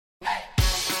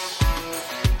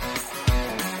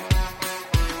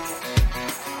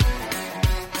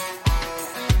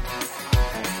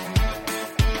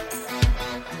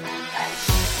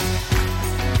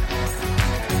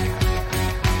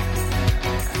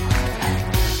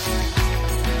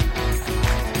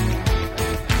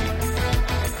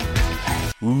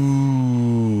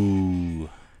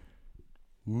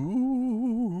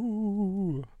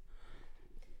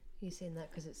saying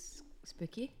that because it's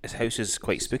spooky. His house is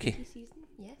quite spooky. Spooky season,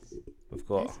 yes. We've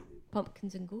got Yes.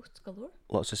 Pumpkins and ghosts galore.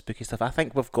 lots of spooky stuff. I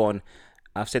think we've gone.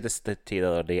 I've said this to you the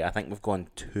other day. I think we've gone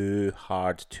too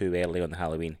hard, too early on the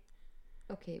Halloween.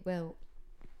 Okay, well,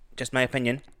 Just my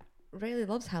opinion. Riley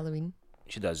loves Halloween,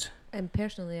 She does. and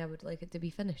personally, I would like it to be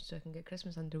finished so I can get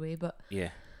Christmas underway. But Yeah.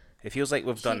 It feels like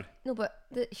we've done. No, but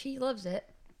she loves it,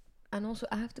 and also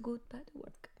I have to go back to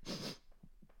work,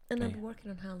 and I'll be working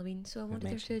on Halloween, so I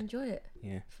wanted her to enjoy it.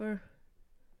 Yeah. For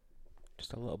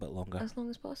Just a little bit longer. as long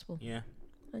as possible. Yeah.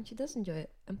 And she does enjoy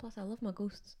it, and plus I love my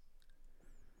ghosts.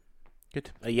 Good.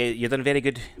 Yeah, you've done very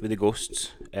good with the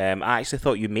ghosts. I actually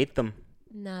thought you made them.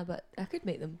 Nah, but I could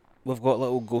make them. We've got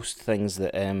little ghost things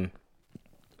that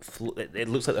float. It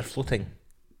looks like they're floating.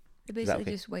 They're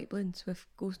basically just white balloons with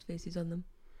ghost faces on them.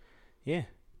 Yeah,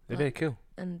 they're very cool.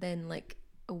 And then like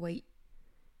a white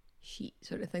sheet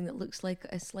sort of thing that looks like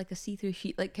it's like a see-through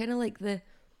sheet, like kind of like the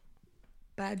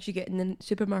bags you get in the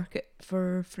supermarket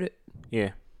for fruit.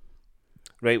 Yeah.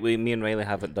 Right, me and Riley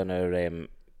haven't done our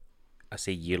I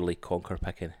say yearly conker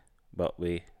picking, but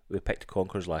we picked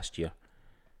conkers last year,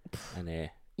 and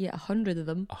 100 of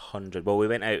them. 100. Well, we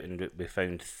went out and we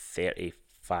found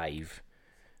 35.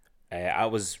 I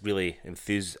was really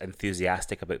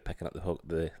enthusiastic about picking up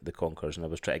the conkers, and I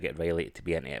was trying to get Riley to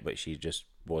be into it, but she just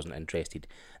wasn't interested.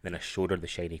 And then I showed her the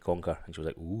shiny conker, and she was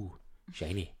like, "Ooh,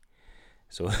 shiny!"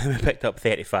 So we picked up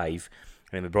 35,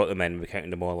 and then we brought them in. We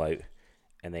counted them all out,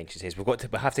 and then she says, "We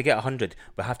have to get 100.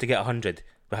 We have to get 100.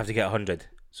 We have to get 100."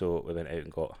 So we went out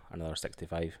and got another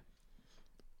 65.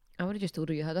 I would have just told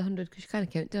her you had 100 because you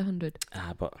can't count to 100.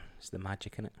 But it's the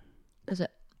magic in it. Is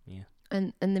it? Yeah.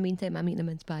 And in the meantime, I'm eating a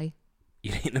mince pie.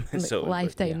 You're eating them, Like so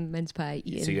lifetime mince pie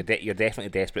eating. So you're definitely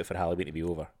desperate for Halloween to be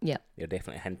over. Yeah. You're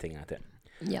definitely hinting at it.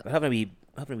 Yeah. We're having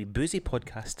a wee boozy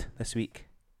podcast this week.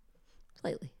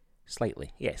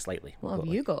 Slightly. Yeah, slightly. What have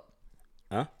you got?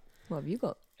 Huh? What have you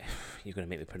got? You're going to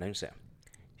make me pronounce it.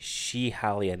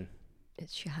 Shihalian.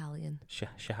 It's Shihalian.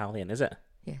 Shihalian, is it?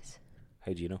 Yes.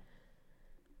 How do you know?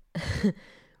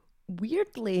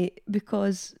 Weirdly,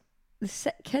 because the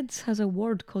Sick Kids has a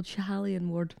word called Shihalian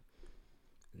word.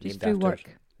 Just through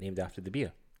work. Named after the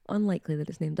beer. Unlikely that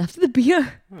it's named after the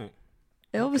beer. Right.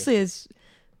 It obviously is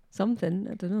something.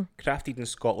 I don't know. Crafted in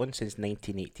Scotland since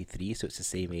 1983, so it's the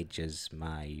same age as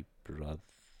my brother.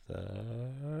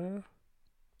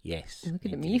 Yes. You're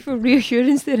looking at me for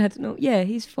reassurance there. I don't know. Yeah,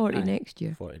 he's 40 next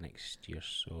year. 40 next year,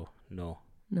 so no.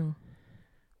 No.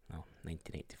 No,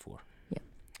 1984.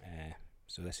 Yeah.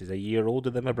 So this is a year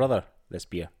older than my brother, this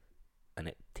beer. And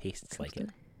it tastes like it.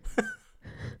 I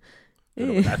don't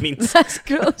know what that means. That's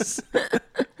gross.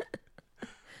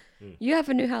 You have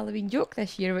a new Halloween joke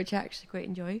this year, which I actually quite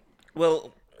enjoy.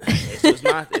 Well, so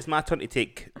it's my turn to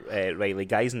take Riley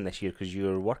Geisen this year because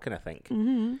you're working, I think.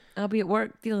 Mm-hmm. I'll be at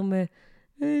work dealing with,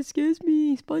 excuse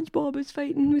me, SpongeBob is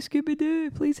fighting with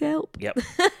Scooby-Doo. Please help. Yep.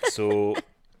 So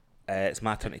it's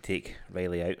my turn to take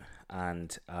Riley out,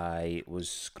 and I was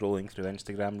scrolling through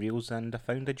Instagram Reels and I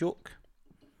found a joke.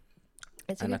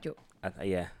 It's a good joke.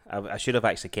 I should have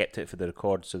actually kept it for the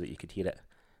record so that you could hear it,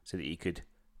 so that you could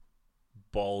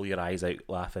bawl your eyes out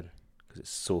laughing because it's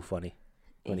so funny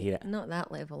when you hear it. Not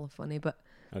that level of funny, but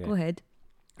Okay. go ahead.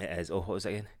 It is. Oh, what was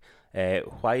it again?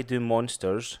 Why do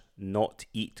monsters not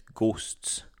eat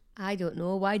ghosts? I don't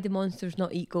know. Why do monsters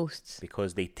not eat ghosts?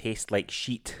 Because they taste like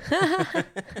sheet. I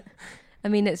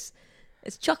mean, it's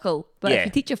chuckle, but Yeah. if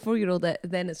you teach a 4-year-old it,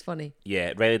 then it's funny.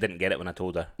 Yeah, Riley didn't get it when I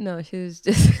told her. No, she was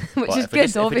just, which But is if I good,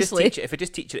 just- obviously. If I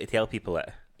just teach her to tell people it,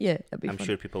 Yeah, that'd be I'm fun.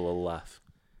 sure people will laugh.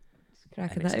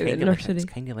 Cracking And it's that out in kind of nursery. it's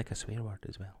kind of like a swear word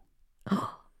as well.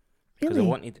 Really?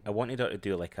 Because I wanted her to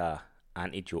do like a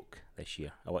anti-joke this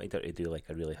year. I wanted her to do like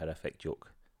a really horrific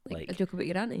joke. Like a joke about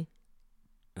your auntie?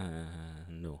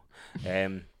 No.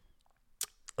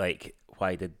 Like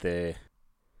why did the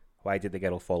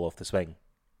girl fall off the swing?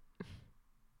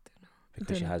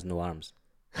 Because she has no arms.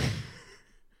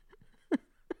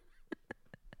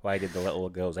 Why did the little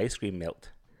girl's ice cream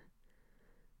melt?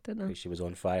 Don't know. Because she was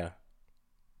on fire.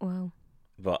 Wow.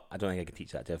 But I don't think I could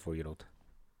teach that to a 4-year-old.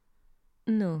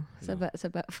 No, it's No. a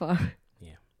bit far.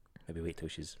 Yeah. Maybe wait till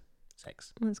she's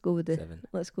 6. Let's go with the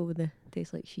 7.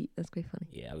 taste like sheet. That's quite funny.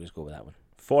 Yeah, I'll just go with that one.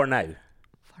 For now.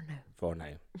 For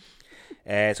now.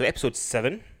 So episode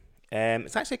 7.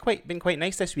 It's actually been quite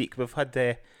nice this week. We've had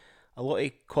a lot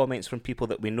of comments from people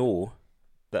that we know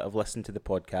that have listened to the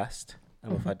podcast,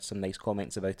 and we've had some nice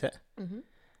comments about it.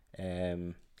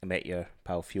 Mm-hmm. I met our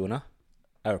pal Fiona,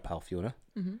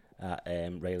 at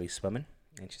Riley's Swimming,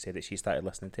 and she said that she started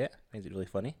listening to it. Finds it really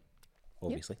funny,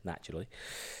 obviously, naturally.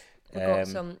 We got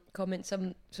some comments.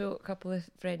 So a couple of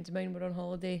friends of mine were on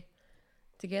holiday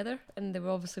together, and they were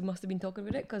obviously must have been talking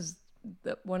about it because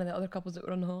one of the other couples that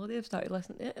were on holiday have started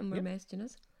listening to it and were messaging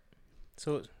us.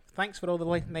 So thanks for all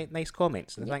the nice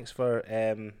comments, and thanks for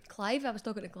Clive. I was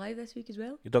talking to Clive this week as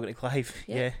well. You're talking to Clive,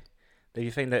 yeah. Did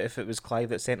you find out if it was Clive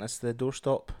that sent us the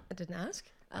doorstop? I didn't ask.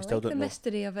 I still like don't the know.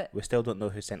 Mystery of it. We still don't know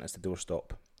who sent us the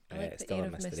doorstop. I like It's the still air a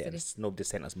of mystery. mystery. Nobody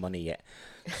sent us money yet,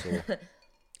 so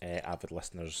avid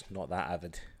listeners, not that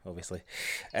avid, obviously.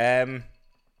 Running.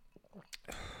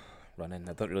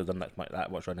 I don't really done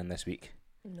that much running this week.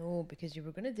 No, because you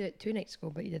were going to do it 2 nights ago,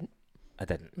 but you didn't. I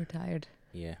didn't. We're tired.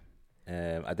 Yeah.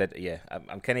 I did. Yeah.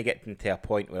 I'm kind of getting to a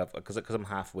point where because I'm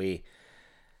halfway,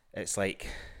 it's like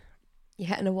You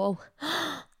hitting a wall.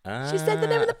 She said the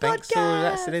name of the podcast. So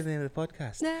that's the name of the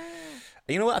podcast. Nah.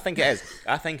 You know what I think it is?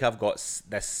 I think I've got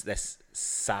this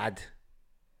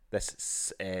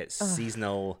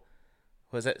seasonal.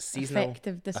 Was it seasonal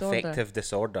affective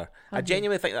disorder? I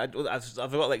genuinely think I've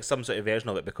got like some sort of version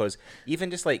of it, because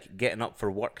even just like getting up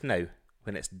for work now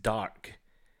when it's dark.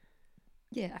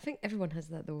 Yeah, I think everyone has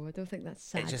that though. I don't think that's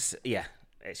sad.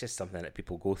 It's just something that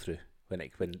people go through when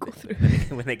it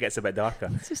gets a bit darker.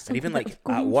 And even like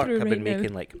at work, I've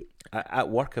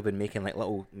been making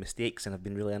little mistakes, and I've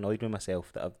been really annoyed with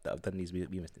myself that I've done these wee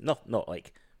mistakes. Not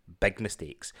like big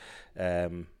mistakes,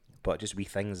 but just wee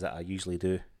things that I usually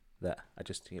do that I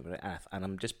just, and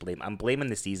I'm just blaming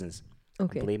the seasons.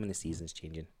 Okay. I'm blaming the seasons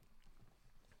changing.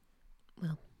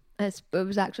 Well, it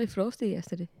was actually frosty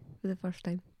yesterday for the first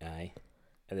time. Aye.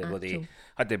 I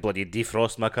had to bloody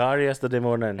defrost my car yesterday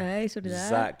morning. Aye, so did I. It's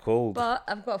that cold. But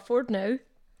I've got a Ford now.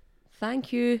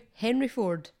 Thank you, Henry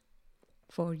Ford,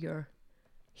 for your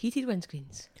heated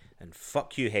windscreens. And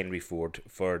fuck you, Henry Ford,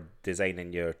 for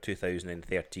designing your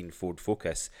 2013 Ford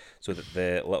Focus so that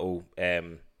the little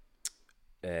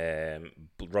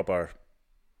rubber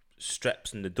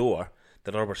strips in the door,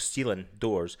 the rubber sealing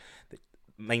doors,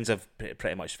 mine's have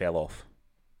pretty much fell off.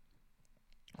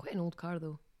 Quite an old car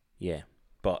though. Yeah,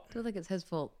 but I don't think it's his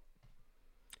fault.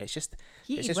 It's just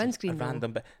heated windscreen. A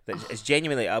random bit. It's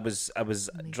genuinely. I was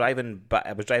driving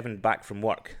back from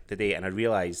work today, and I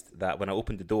realised that when I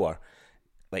opened the door,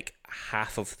 like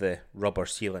half of the rubber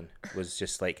sealing was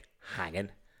just like hanging.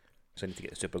 So I need to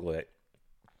get the super glue out.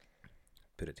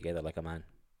 Put it together like a man.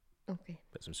 Okay.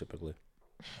 Put some super glue.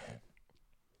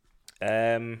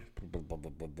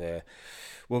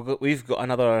 We've got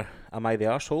another Am I the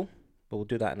Arsehole? But we'll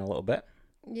do that in a little bit.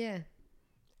 Yeah.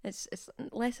 It's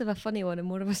less of a funny one and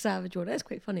more of a savage one. It's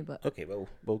quite funny, but... Okay, well,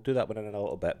 we'll do that one in a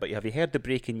little bit. But have you heard the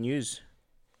breaking news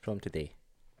from today?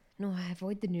 No, I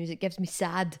avoid the news. It gives me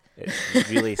sad.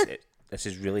 This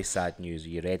is really sad news. Are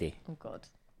you ready? Oh, God.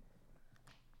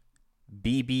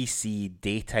 BBC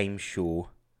daytime show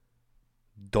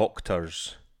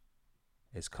Doctors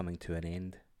is coming to an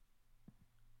end.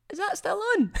 Is that still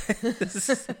on?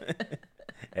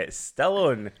 It's still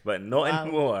on, but not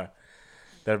anymore.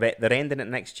 They're ending it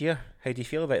next year. How do you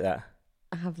feel about that?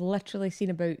 I have literally seen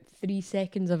about 3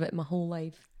 seconds of it my whole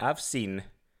life. I've seen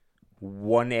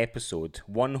one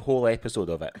whole episode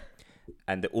of it,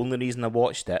 and the only reason I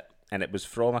watched it, and it was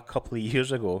from a couple of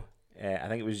years ago, I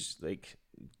think it was like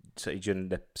sort of during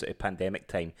the sort of pandemic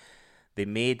time, they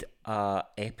made a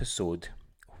episode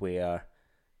where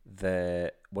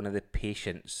one of the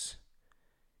patients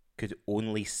could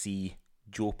only see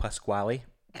Joe Pasquale.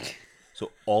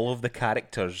 So all of the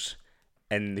characters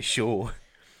in the show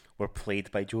were played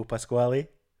by Joe Pasquale.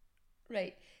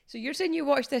 Right. So you're saying you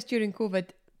watched this during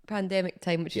COVID pandemic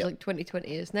time, which is like 2020.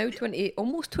 It's now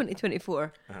almost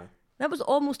 2024. Uh-huh. That was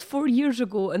almost 4 years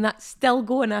ago, and that's still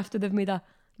going after they've made a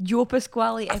Joe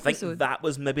Pasquale episode. I think that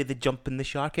was maybe the Jumping the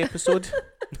Shark episode.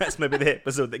 That's maybe the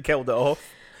episode that killed it off.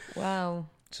 Wow.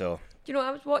 So. Do you know, I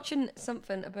was watching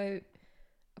something about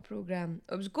a programme.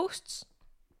 It was Ghosts,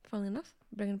 funnily enough,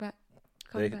 bringing back.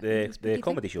 The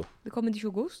comedy show. The comedy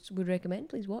show Ghosts, would recommend,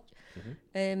 please watch.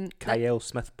 Mm-hmm. Kyle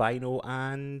Smith Bino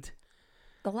and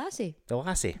The Lassie.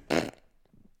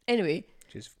 Anyway,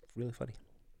 which is really funny.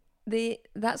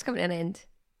 That's coming to an end,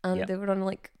 and they were on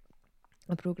like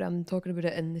a programme talking about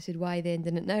it, and they said why they're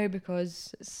ending it now,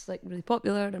 because it's like really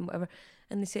popular and whatever,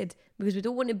 and they said because we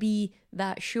don't want to be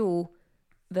that show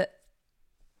that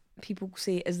people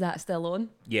say, is that still on?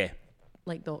 Yeah,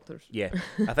 like Doctors. Yeah,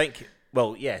 I think.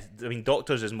 Well, yeah, I mean,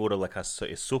 Doctors is more of like a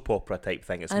sort of soap opera type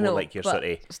thing. It's more like your sort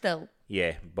of... still.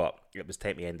 Yeah, but it was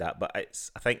time to end that. But I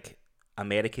think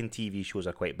American TV shows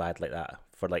are quite bad like that.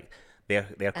 For like,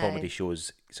 their comedy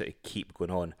shows sort of keep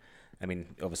going on. I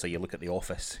mean, obviously, you look at The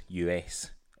Office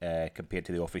US compared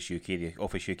to The Office UK. The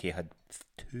Office UK had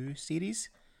 2 series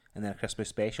and then a Christmas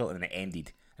special, and then it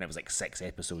ended. And it was like 6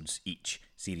 episodes each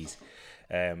series.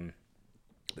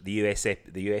 the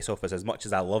US office, as much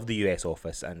as I love the US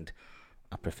office and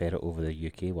I prefer it over the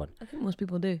UK one. I think most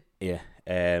people do. Yeah.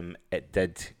 It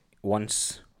did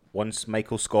once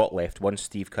Michael Scott left, once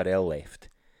Steve Carell left,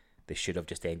 they should have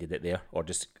just ended it there, or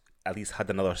just at least had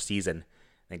another season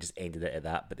and just ended it at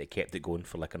that, but they kept it going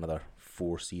for like another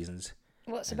 4 seasons.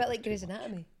 Well, it's a bit like Grey's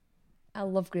Anatomy. I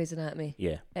love Grey's Anatomy.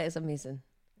 Yeah. It is amazing.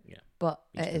 Yeah. But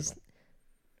Each it to is... their own.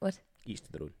 What? Each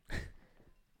to their own.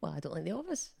 Well, I don't like The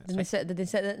Office. That's Did they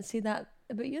sit there and say that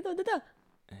about you though, did I?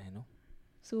 No.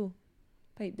 So,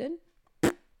 pipe down.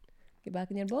 Get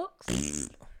back in your box.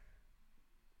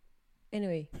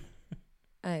 Anyway.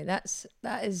 Aye,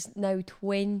 that is now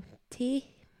 20,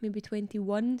 maybe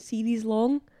 21 series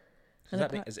long. Is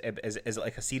it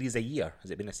like a series a year?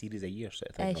 Has it been a series a year sort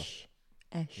of thing? Ish.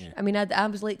 Yeah. I mean, I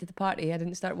was late to the party. I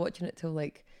didn't start watching it till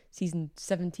like season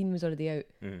 17 was already out.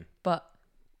 Mm. But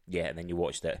yeah, and then you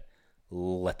watched it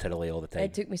literally all the time.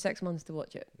 it took me 6 months to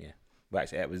watch it. Yeah. Well,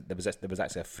 actually, there was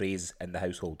actually a phrase in the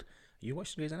household. Are you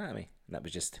watching Grey's Anatomy? And that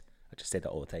was I just said that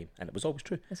all the time, and it was always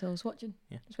true. That's what I was watching.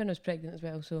 Yeah. It's when I was pregnant as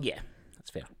well, so Yeah, that's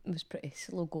fair. it was pretty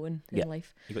slow going Yeah. in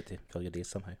life. You got to fill your days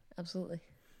somehow. Absolutely.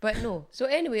 But no. So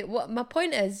anyway, what my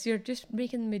point is, you're just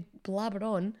making me blabber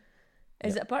on,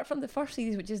 is that apart from the first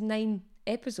series, which is 9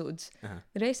 episodes,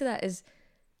 the rest of that is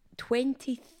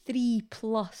 23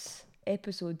 plus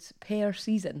episodes per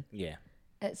season. Yeah.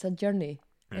 It's a journey.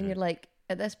 And you're like,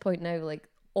 at this point now, like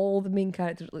all the main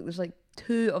characters, like there's like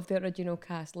 2 of the original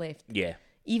cast left. Yeah.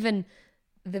 Even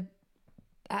the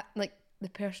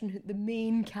person who the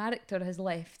main character has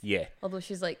left. Yeah. Although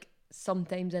she's like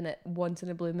sometimes in it once in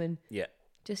a blue moon. Yeah.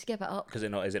 Just give it up. Because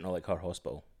is it not like her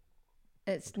hospital?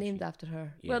 It's named after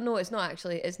her. Yeah. Well, no, it's not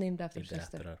actually. It's named after her Named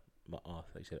sister. after her. Oh,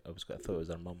 I thought it was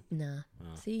her mum. Nah.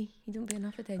 Oh. See, you don't pay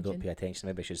enough I attention. don't pay attention.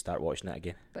 Maybe I should start watching it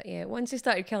again. But yeah, once they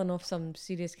started killing off some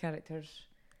serious characters,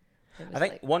 it was I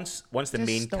think like, once the just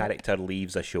main stop. character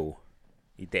leaves a show,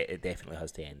 it definitely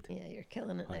has to end. yeah, you're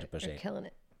killing it. 100%. You're 100%. killing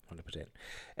it.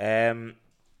 100%.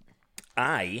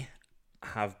 I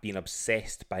have been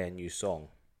obsessed by a new song.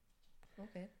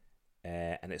 Okay.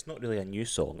 And it's not really a new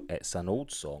song, it's an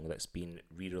old song that's been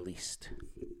re-released.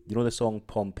 You know the song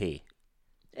Pompeii?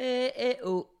 The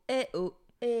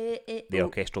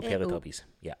Orchestral Teletubbies.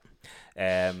 Yeah.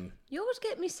 You always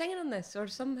get me singing on this, or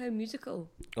somehow musical.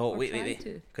 Oh, or wait. try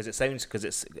to. Because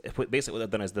it's basically what they've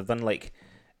done is they've done like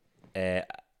I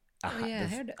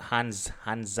heard it. Hans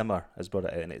Zimmer has brought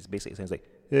it out, and it basically sounds like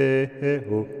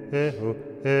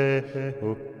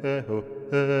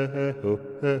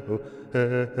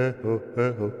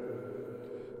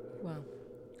Wow.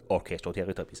 Orchestral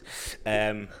Teletubbies.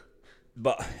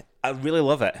 But I really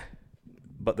love it,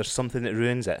 but there's something that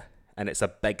ruins it, and it's a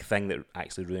big thing that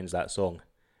actually ruins that song,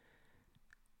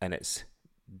 and it's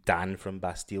Dan from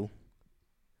Bastille,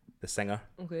 the singer.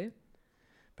 Okay.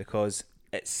 Because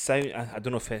I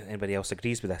don't know if anybody else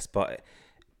agrees with this, but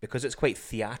because it's quite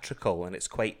theatrical and it's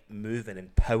quite moving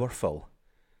and powerful,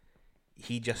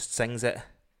 he just sings it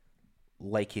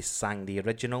like he sang the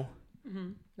original. Mm-hmm.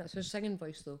 That's his singing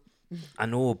voice, though. I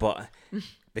know, but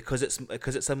because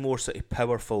it's a more sort of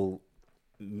powerful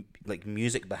like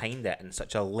music behind it, and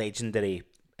such a legendary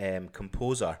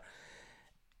composer,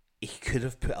 he could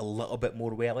have put a little bit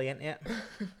more welly into it.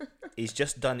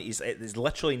 There's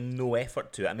literally no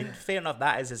effort to it. I mean, fair enough,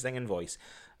 that is his singing voice,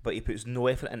 but he puts no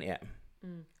effort into it.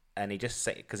 And he just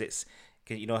because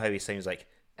you know how he sounds like.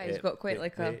 He's got quite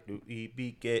like a.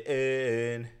 He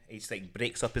just like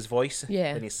breaks up his voice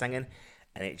when he's singing,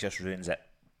 and it just ruins it.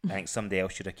 I think somebody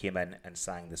else should have came in and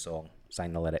sang the song,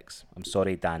 sang the lyrics. I'm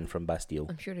sorry, Dan from Bastille.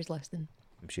 I'm sure he's listening.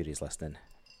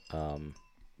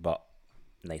 But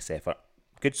nice effort.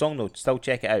 Good song though. Still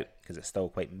check it out because it's still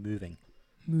quite moving.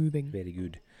 Very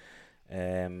good.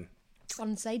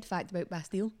 Fun side fact about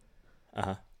Bastille.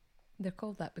 Uh-huh. They're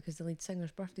called that because the lead singer's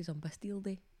birthday's on Bastille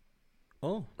Day.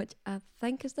 Oh. Which I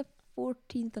think is the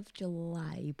 14th of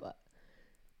July, but...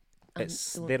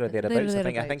 It's there or thereabouts. I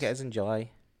think it is in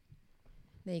July.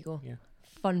 There you go. Yeah.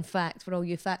 Fun fact for all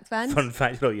you fact fans. Fun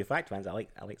fact for all you fact fans. I like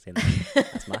saying that.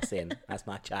 That's my saying. That's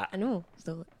my chat. I know.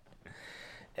 So.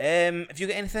 Have you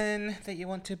got anything that you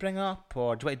want to bring up,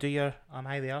 or do you want to do your Am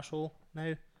I the Arsehole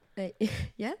now? Yeah.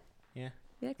 Yeah. Yeah.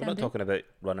 We're not talking about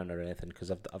running or anything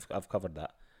because I've covered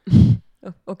that.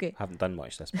 Oh, okay. Haven't done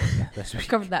much this week.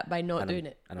 Covered that by not doing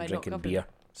it. And I'm drinking beer,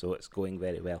 so it's going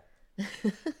very well.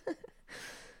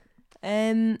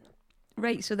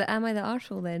 Right. So Am I the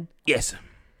Arsehole then? Yes.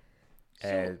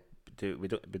 So, do we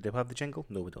have the jingle?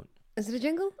 No, we don't. Is it a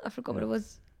jingle? I forgot what it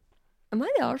was. Am I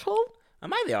the arsehole?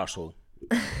 Am I the arsehole?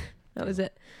 That was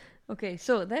it. Okay,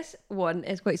 so this one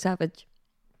is quite savage.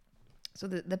 So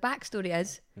the backstory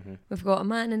is Mm-hmm. we've got a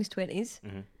man in his 20s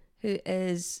Mm-hmm. who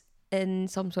is in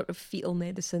some sort of fetal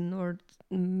medicine or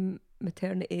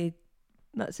maternity.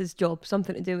 That's his job.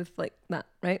 Something to do with like that,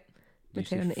 right?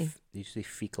 Maternity. Did you say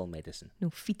fecal medicine? No,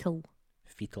 fetal.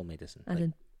 Fetal medicine. As Like,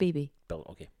 in baby.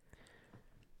 okay.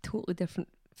 Totally different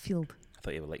field. I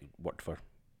thought you were like worked for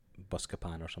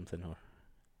Buscapan or something. Or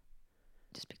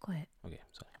Just be quiet. okay,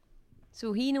 sorry.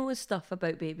 So he knows stuff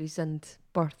about babies and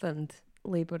birth and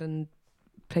labour and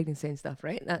pregnancy and stuff,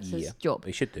 right? That's his job.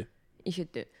 He should do. He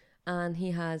should do. And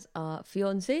he has a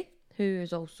fiance who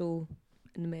is also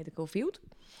in the medical field.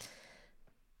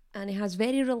 And he has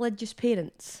very religious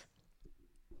parents.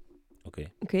 Okay.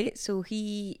 Okay, so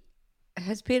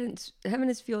his parents, him and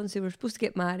his fiance were supposed to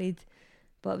get married,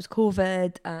 but it was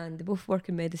COVID and they both work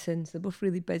in medicine, so they're both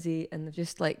really busy and they've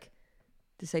just like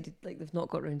decided like they've not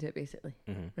got around to it basically,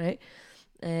 right?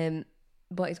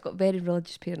 But he's got very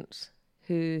religious parents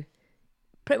who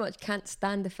pretty much can't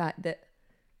stand the fact that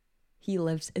he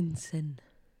lives in sin.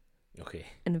 Okay.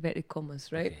 In inverted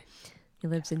commas, right? Okay. He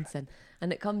lives in sin,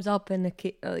 and it comes up in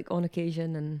like on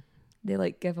occasion, and they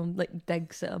like give him like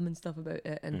digs at him and stuff about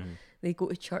it, and they go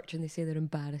to church and they say they're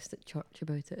embarrassed at church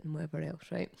about it and whatever else,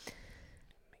 right?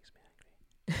 Makes me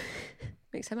angry.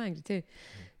 Makes him angry too.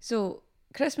 So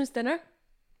Christmas dinner,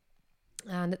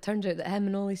 and it turns out that him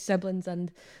and all his siblings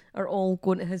are all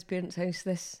going to his parents' house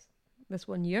this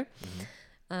 1 year.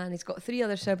 And he's got 3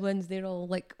 other siblings. They're all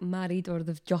like married, or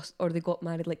they got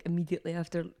married like immediately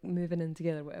after moving in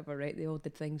together, whatever, right? They all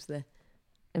did things the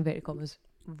inverted commas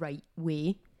right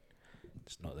way.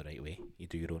 It's not the right way. You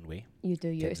do your own way. You do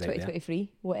you. It's Kids out there.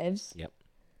 2023. Whatevs. Yep.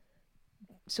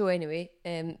 So anyway,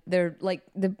 they're like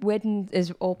the wedding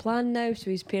is all planned now.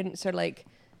 So his parents are like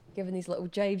giving these little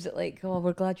jibes at like, oh,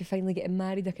 we're glad you're finally getting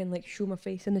married. I can like show my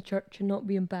face in the church and not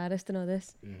be embarrassed and all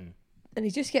this. And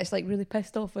he just gets like really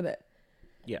pissed off with it.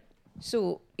 Yeah.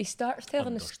 So he starts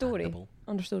telling a story. Understandable.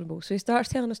 Understandable. So he starts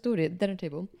telling a story at the dinner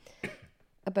table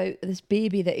about this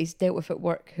baby that he's dealt with at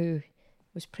work who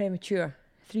was premature,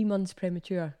 3 months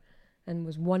premature, and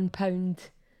was 1 pound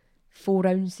 4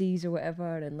 ounces or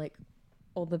whatever, and like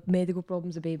all the medical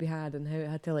problems the baby had and how it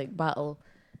had to like battle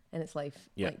in its life,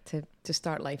 like to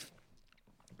start life.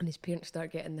 And his parents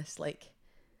start getting this like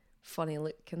funny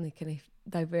look, and they kind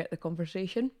of divert the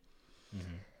conversation.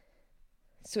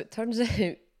 So it turns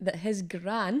out that his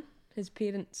gran,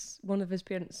 one of his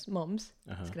parents' mums,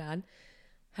 his gran,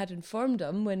 had informed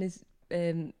him when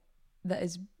that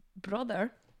his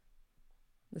brother,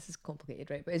 this is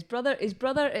complicated, right? But his brother,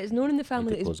 it's known in the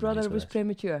family that his brother was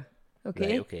premature,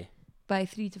 okay? Right, okay. By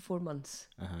 3 to 4 months,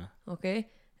 okay?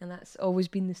 And that's always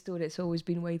been the story. It's always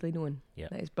been widely known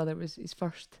that his brother was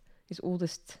his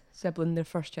oldest sibling, their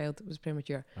first child, was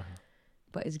premature.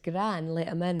 But his gran let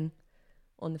him in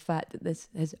on the fact that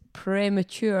his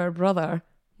premature brother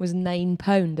was 9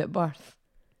 pound at birth.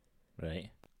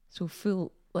 Right. So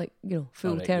full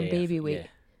term baby weight. Yeah.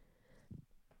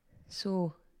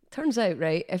 So turns out,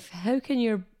 right, how can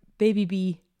your baby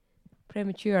be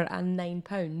premature and 9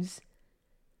 pounds?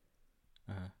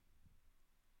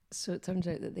 So it turns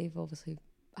out that they've obviously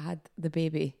had the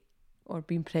baby or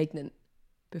been pregnant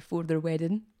before their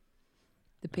wedding,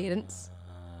 the parents.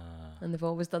 And they've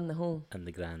always done the whole... And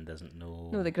the gran doesn't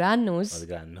know. No, the gran knows. Oh, the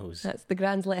gran knows. That's the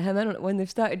gran's let him in on it when they've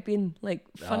started being like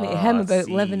funny to him about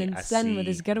living in sin with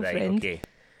his girlfriend. Right, okay.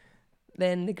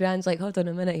 Then the gran's like, hold on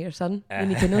a minute here, son. You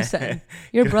need to know something.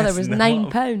 Your brother was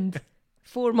 9 pound,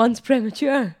 4 months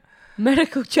premature.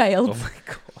 Miracle child. Oh my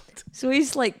God. So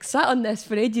he's like sat on this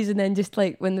for ages, and then just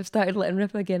like when they've started letting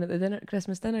rip again at the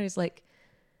Christmas dinner, he's like,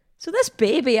 so this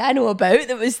baby I know about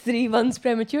that was 3 months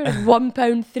premature is 1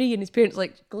 pound 3, and his parents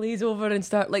like glaze over and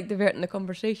start like diverting the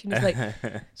conversation. He's like,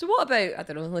 so what about, I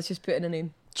don't know, let's just put in a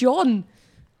name, John.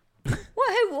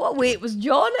 What weight was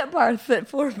John at birth at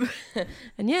 4?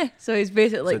 And yeah, so he's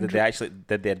basically like, so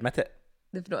did they admit it?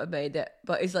 They've not admitted it,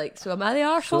 but he's like, so am I the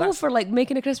arsehole for like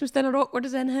making a Christmas dinner awkward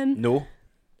as in him? No.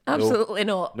 Absolutely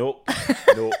not. Nope.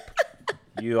 Nope.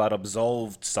 You are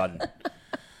absolved, son.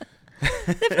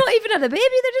 They've not even had a baby.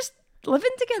 They're just living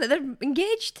together. They're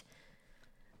engaged.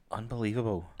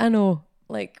 Unbelievable. I know.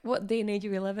 Like, what day and age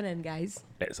are we living in, guys?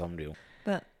 It's unreal.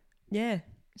 But yeah,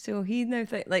 so he now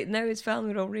now his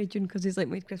family are all raging because he's like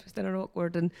made Christmas dinner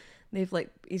awkward, and they've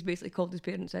like he's basically called his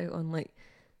parents out on like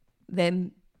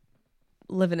them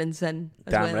living in sin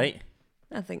as Damn well. right.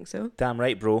 I think so. Damn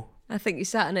right, bro. I think he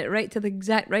sat in it right to the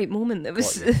exact right moment. That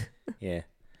was yeah.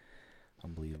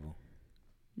 Unbelievable.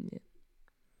 Yeah.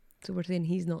 So we're saying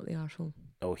he's not the arsehole.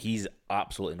 Oh, he's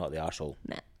absolutely not the arsehole.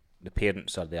 Nah. The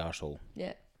parents are the arsehole.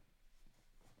 Yeah.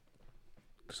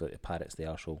 It's like the parrot's the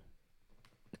arsehole.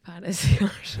 The parrot's the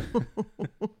arsehole.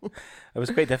 It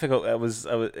was quite difficult.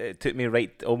 It took me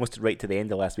almost right to the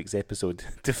end of last week's episode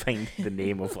to find the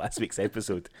name of last week's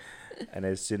episode. And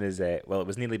as soon as, it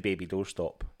was nearly Baby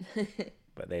Doorstop.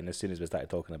 But then as soon as we started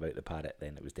talking about the parrot,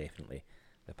 then it was definitely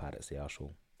the parrot's the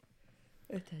arsehole.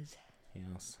 It is.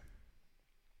 Yes.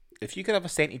 If you could have a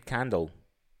scented candle.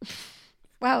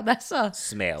 Wow, that's a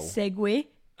smell. Segue.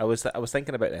 I was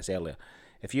thinking about this earlier.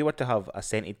 If you were to have a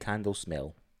scented candle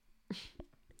smell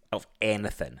of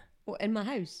anything. What, in my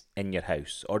house? In your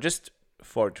house. Or just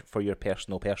for your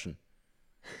personal person.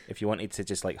 If you wanted to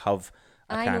just like have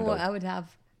a candle. I know what I would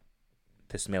have.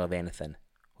 To smell of anything,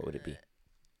 what would it be?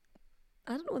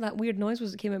 I don't know what that weird noise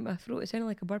was that came out my throat. It sounded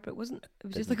like a burp. It wasn't. It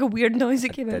was just like a weird noise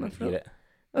that came out my throat. Hear it.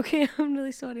 Okay, I'm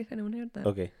really sorry if anyone heard that.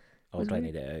 Okay, I'll try and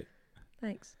edit it out.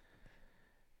 Thanks.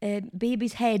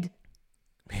 Baby's head.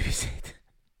 Baby's head.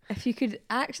 If you could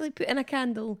actually put in a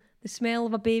candle the smell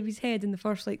of a baby's head in the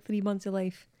first 3 months of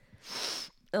life,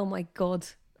 oh my god,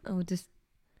 I would just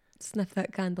sniff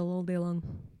that candle all day long.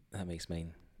 That makes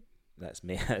mine. That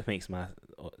makes my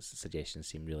suggestion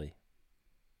seem really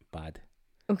bad.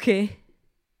 Okay.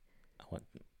 I want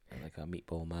like a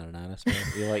meatball marinara smell.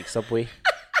 You like Subway?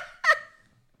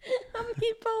 A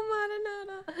meatball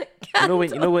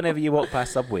marinara. You know whenever you walk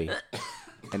past Subway,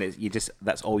 and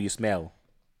that's all you smell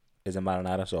is a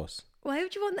marinara sauce. Why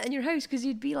would you want that in your house? Because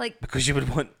you'd be like.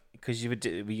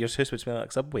 Your house would smell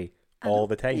like Subway all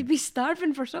the time. You'd be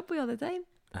starving for Subway all the time.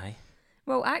 Aye.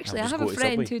 Well, actually, I have a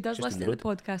friend who does listen to the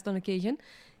podcast on occasion,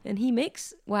 and he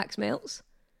makes wax melts.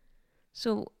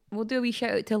 So we'll do a wee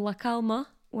shout out to La Calma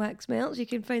wax melts. You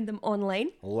can find them online.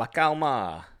 La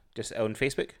Calma, just on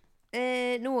Facebook.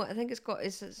 No, I think it's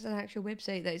an actual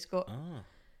website that it's got. Oh.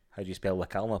 How do you spell La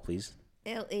Calma, please?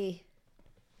 LACALMA.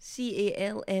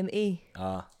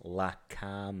 La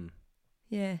Cam.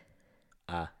 Yeah.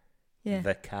 Yeah.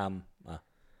 The Cam.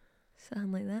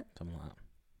 Something like that. Something like that.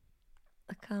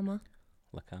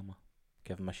 La Cama.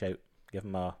 Give him a shout. Give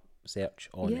him a search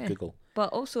on Google.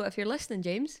 But also, if you're listening,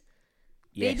 James,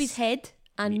 yes. Baby's head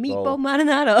and meatball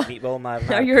marinara. Meatball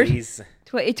marinara, are your please.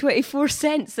 24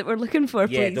 cents that we're looking for,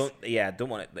 please. Don't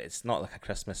want it. It's not like a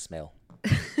Christmas smell.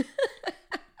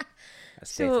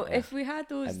 So if we had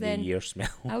those, then the year smell.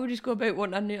 I would just go about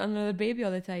wanting another baby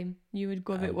all the time. You would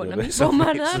go about wanting a meatball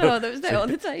marinara. That was there all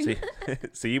the time.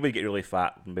 So you would get really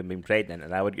fat from being pregnant,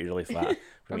 and I would get really fat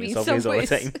from eating Subways all the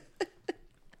time.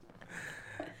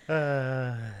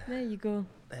 There you go.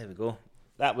 There we go.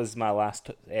 That was my last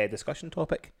discussion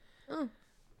topic. Oh.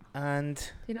 And do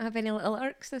you not have any little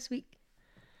irks this week?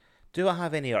 Do I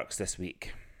have any irks this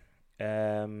week?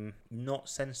 Not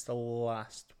since the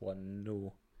last one,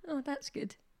 no. Oh, that's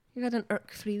good. You've had an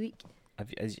irk-free week.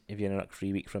 Have you had an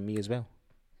irk-free week from me as well?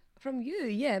 From you,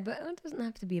 yeah, but it doesn't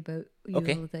have to be about you all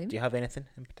the time. Do you have anything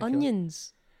in particular?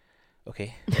 Onions.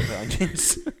 Okay, what about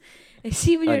onions?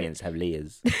 See when onions have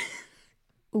layers.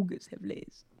 Ogres have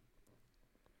layers.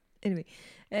 Anyway,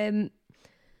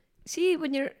 see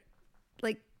when you're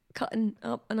cutting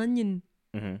up an onion,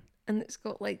 and it's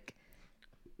got I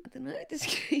don't know how to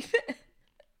describe it.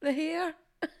 The hair.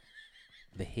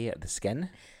 The hair, the skin?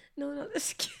 No, not the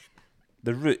skin.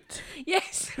 The root.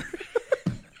 Yes.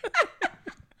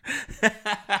 The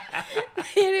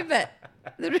hairy bit.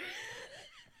 The root.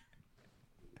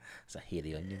 It's a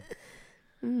hairy onion.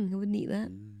 I wouldn't eat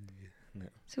that. No.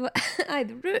 So,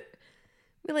 the root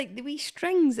with the wee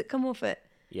strings that come off it.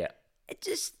 Yeah. It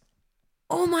just,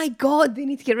 oh my god, they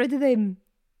need to get rid of them.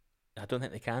 I don't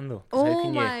think they can though. Oh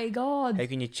my god. How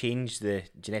can you change the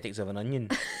genetics of an onion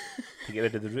to get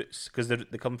rid of the roots? Because they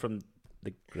come from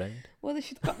the ground. Well, they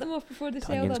should cut them off before they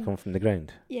sell onions them. Come from the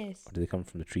ground? Yes. Or do they come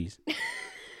from the trees?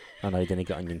 Oh no, you didn't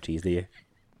get onion trees, do you?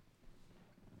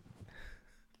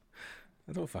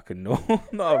 I don't fucking know. I'm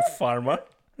not a farmer.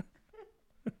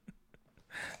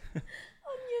 Onion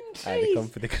trees. They come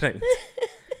from the ground.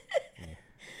 Yeah.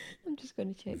 I'm just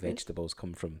going to check. Vegetables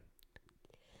come from...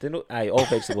 all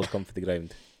vegetables come from the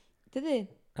ground. Do they?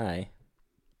 Aye.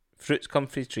 Fruits come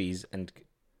from trees and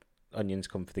onions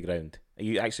come from the ground. Are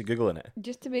you actually Googling it?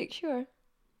 Just to make sure.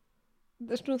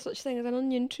 There's no such thing as an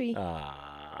onion tree.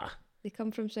 Ah. They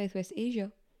come from Southwest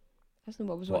Asia. That's not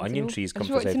what I was wanting to know. Onion trees come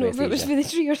from Southwest Asia. I just wanted to know if it was Asia. for the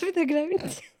tree or for the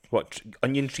ground. What?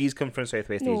 Onion trees come from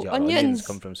Southwest No, Asia? onions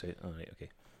come from South... Oh, right, okay.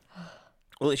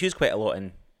 Well, it's used quite a lot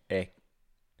in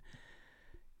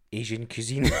Asian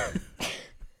cuisine.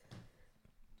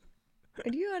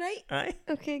 Are you alright? Aye.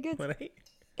 Okay, good. Alright.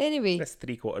 Anyway. That's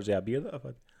 3/4 of a beer that I've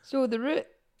had. So the root,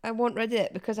 I want rid of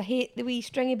it because I hate the wee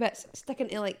stringy bits sticking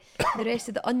to the rest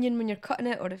of the onion when you're cutting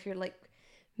it, or if you're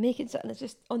making something, it's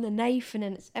just on the knife and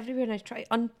then it's everywhere, and I try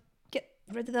to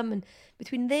rid of them, and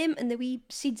between them and the wee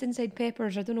seeds inside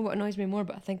peppers, I don't know what annoys me more,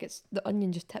 but I think it's the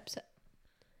onion just tips it.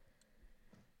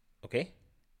 Okay.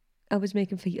 I was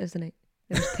making fajitas tonight.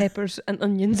 There was peppers and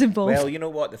onions involved. Well, you know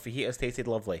what? The fajitas tasted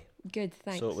lovely. Good,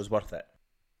 thanks. So it was worth it.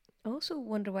 I also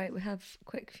wonder why we have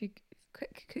quick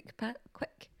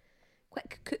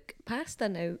cook pasta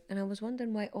now, and I was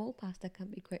wondering why all pasta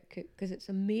can't be quick cook, because it's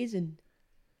amazing.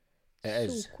 It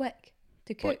is. So quick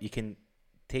to cook. But you can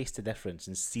taste the difference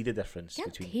and see the difference You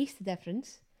can't between. taste the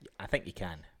difference. I think you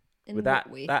can. In With what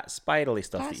that way? that spirally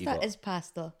stuff that you got. Pasta is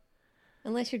pasta,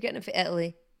 unless you're getting it for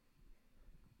Italy.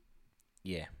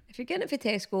 Yeah. If you're getting it for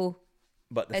Tesco,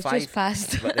 But the it's just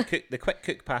pasta. but the quick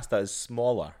cook pasta is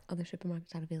smaller. Other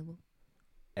supermarkets are available.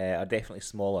 Are definitely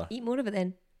smaller. Eat more of it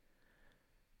then.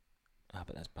 Ah,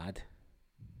 but that's bad.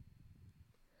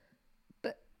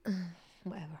 But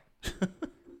whatever. I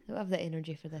don't have the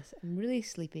energy for this. I'm really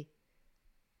sleepy.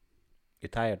 You're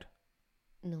tired?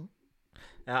 No.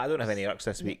 I don't have any irks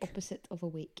this The week. opposite of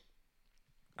awake.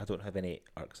 I don't have any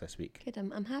irks this week. Good.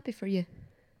 I'm happy for you.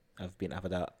 I've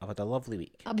had a lovely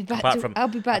week. I'll be back apart to from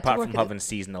work. having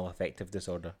seasonal affective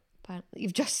disorder. Apparently,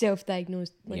 you've just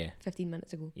self-diagnosed like Yeah. 15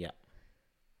 minutes ago. Yeah.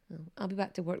 Oh, I'll be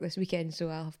back to work this weekend, so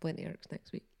I'll have plenty of irks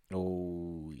next week.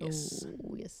 Oh yes.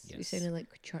 Oh yes. You Yes. sounded like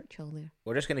Churchill there.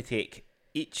 We're just going to take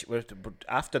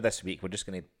after this week. We're just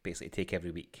going to basically take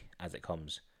every week as it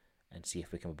comes, and see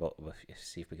if we can about doing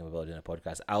a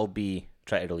podcast. I'll be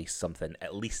trying to release something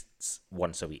at least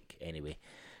once a week anyway,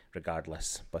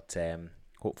 regardless. But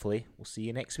hopefully we'll see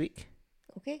you next week.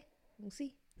 Okay, we'll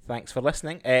see. Thanks for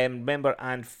listening. Remember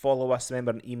and follow us.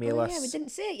 Remember and email us. Yeah, we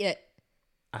didn't say it yet.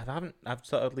 I haven't. I've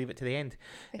sort of leave it to the end.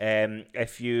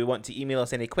 If you want to email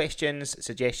us any questions,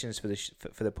 suggestions for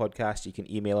the podcast, you can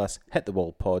email us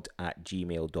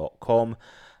hitthewallpod@gmail.com.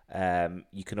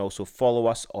 You can also follow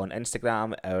us on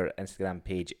Instagram. Our Instagram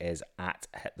page is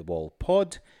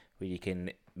 @hitthewallpod, where you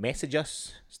can message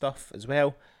us stuff as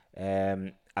well.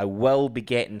 I will be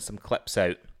getting some clips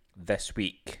out this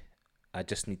week. I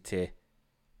just need to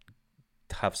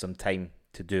have some time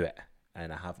to do it,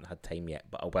 and I haven't had time yet,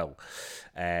 but I will.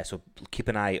 So keep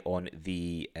an eye on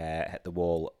the Hit the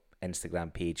Wall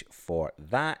Instagram page for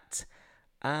that.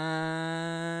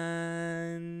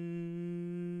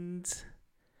 And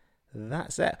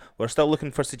that's it. We're still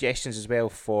looking for suggestions as well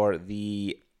for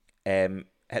the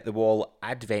Hit the Wall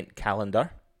Advent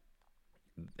calendar.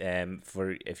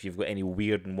 For if you've got any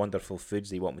weird and wonderful foods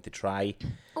that you want me to try.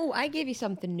 Oh, I gave you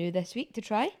something new this week to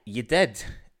try. You did.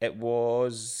 It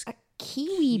was A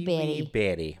kiwi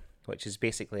berry. Which is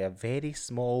basically a very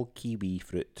small kiwi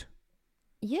fruit.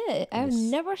 Yeah, I've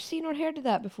never seen or heard of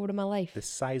that before in my life. The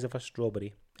size of a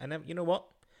strawberry. And you know what?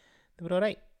 They were all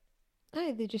right.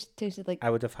 Aye, they just tasted like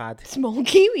I would have had small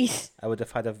kiwis.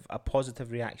 a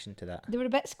positive reaction to that. They were a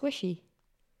bit squishy.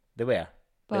 They were.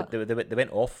 But They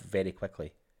went off very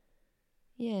quickly.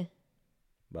 yeah.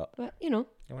 But you know,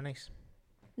 they were nice.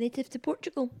 native to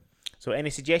Portugal. So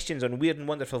any suggestions on weird and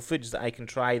wonderful foods that I can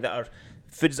try that are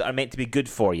foods that are meant to be good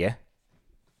for you?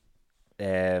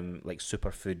 Like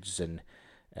superfoods and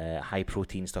high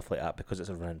protein stuff like that, because it's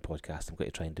a running podcast. I'm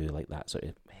going to try and do like that sort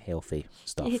of healthy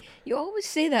stuff. You always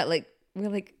say that like we're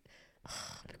like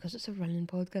because it's a running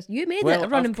podcast. You made it a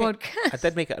running podcast. I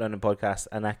did make it a running podcast,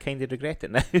 and I kind of regret it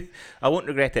now. I won't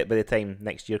regret it by the time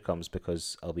next year comes,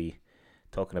 because I'll be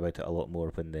talking about it a lot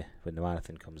more when the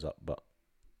marathon comes up, but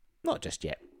not just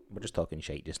yet. We're just talking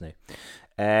shite just now.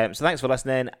 So thanks for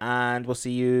listening, and we'll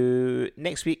see you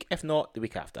next week, if not the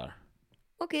week after.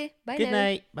 Okay, bye. Good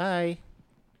night, bye,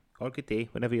 or good day,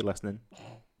 whenever you're listening,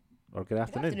 or good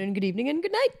afternoon. Good afternoon, good evening, and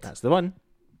good night. That's the one.